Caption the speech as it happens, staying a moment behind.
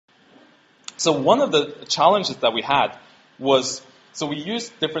So one of the challenges that we had was, so we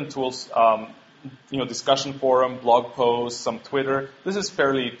used different tools, discussion forum, blog posts, some Twitter. This is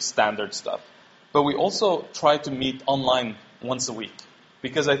fairly standard stuff. But we also try to meet online once a week,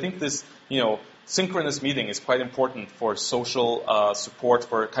 because I think this, synchronous meeting is quite important for social support,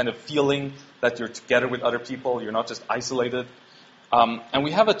 for kind of feeling that you're together with other people, you're not just isolated. And we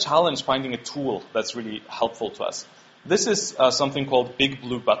have a challenge finding a tool that's really helpful to us. This is something called Big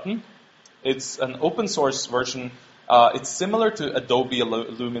Blue Button. It's an open source version. It's similar to Adobe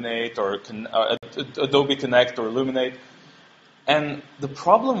Illuminate or Adobe Connect or Illuminate. And the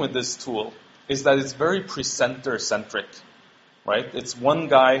problem with this tool is that it's very presenter-centric, right? It's one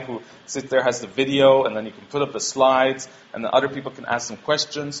guy who sits there, has the video, and then you can put up the slides, and then other people can ask some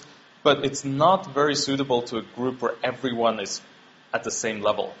questions. But it's not very suitable to a group where everyone is at the same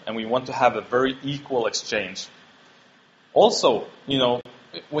level. And we want to have a very equal exchange. Also,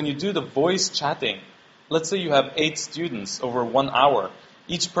 when you do the voice chatting, let's say you have 8 students over 1 hour.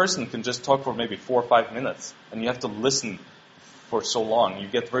 Each person can just talk for maybe 4 or 5 minutes, and you have to listen for so long. You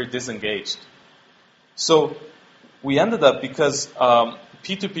get very disengaged. So we ended up, because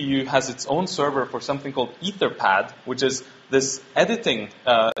P2PU has its own server for something called Etherpad, which is this editing.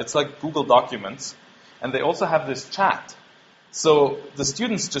 It's like Google Documents, and they also have this chat. So the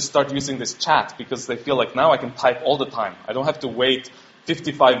students just start using this chat because they feel like, now I can type all the time. I don't have to wait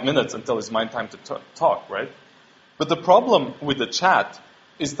 55 minutes until it's my time to talk, right? But the problem with the chat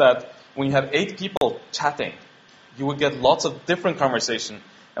is that when you have 8 people chatting, you will get lots of different conversation.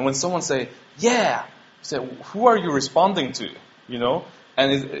 And when someone say, yeah, you say, who are you responding to?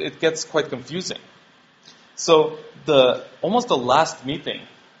 And it gets quite confusing. So almost the last meeting,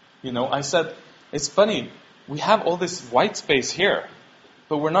 I said, it's funny, we have all this white space here,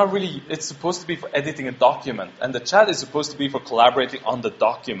 but we're not really, it's supposed to be for editing a document, and the chat is supposed to be for collaborating on the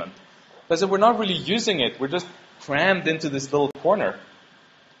document. But I said, we're not really using it, we're just crammed into this little corner.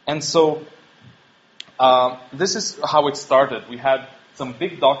 And so, this is how it started. We had some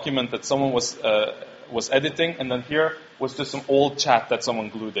big document that someone was editing, and then here was just some old chat that someone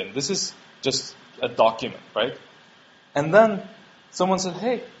glued in. This is just a document, right? And then someone said,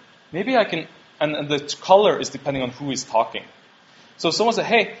 hey, maybe I can, and the color is depending on who is talking. So someone said,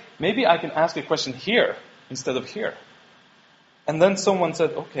 hey, maybe I can ask a question here instead of here. And then someone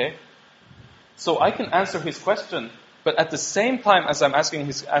said, okay, so I can answer his question, but at the same time as I'm answering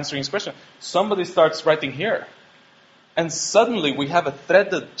his question, somebody starts writing here. And suddenly we have a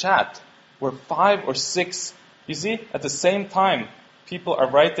threaded chat where 5 or 6, you see, at the same time, people are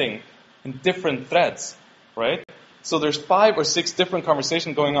writing in different threads, right? So there's 5 or 6 different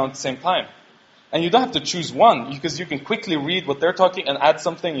conversations going on at the same time. And you don't have to choose one, because you can quickly read what they're talking and add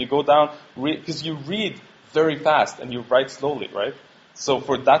something. You go down, because you read very fast and you write slowly, right? So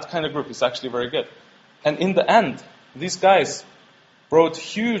for that kind of group, it's actually very good. And in the end, these guys wrote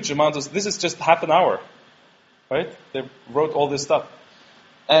huge amounts of, this is just half an hour, right? They wrote all this stuff.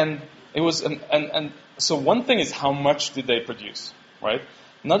 And it was, and so one thing is how much did they produce, right?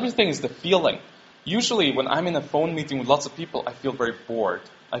 Another thing is the feeling. Usually when I'm in a phone meeting with lots of people, I feel very bored.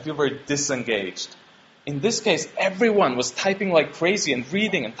 I feel very disengaged. In this case, everyone was typing like crazy and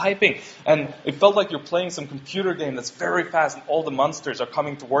reading and typing. And it felt like you're playing some computer game that's very fast and all the monsters are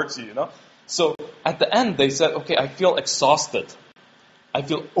coming towards you, So at the end, they said, okay, I feel exhausted. I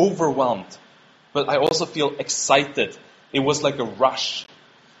feel overwhelmed. But I also feel excited. It was like a rush.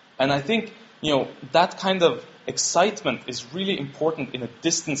 And I think, that kind of excitement is really important in a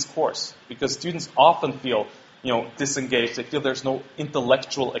distance course, because students often feel disengaged. They feel there's no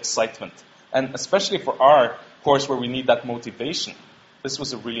intellectual excitement. And especially for our course where we need that motivation, this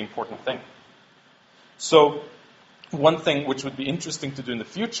was a really important thing. So one thing which would be interesting to do in the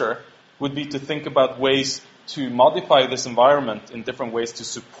future would be to think about ways to modify this environment in different ways to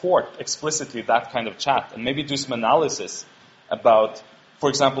support explicitly that kind of chat, and maybe do some analysis about, for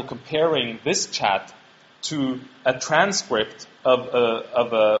example, comparing this chat to a transcript of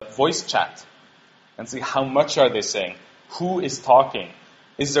a voice chat, and see how much are they saying, who is talking,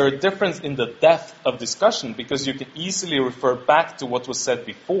 is there a difference in the depth of discussion, because you can easily refer back to what was said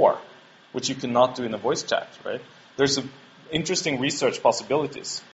before, which you cannot do in a voice chat, right? There's some interesting research possibilities.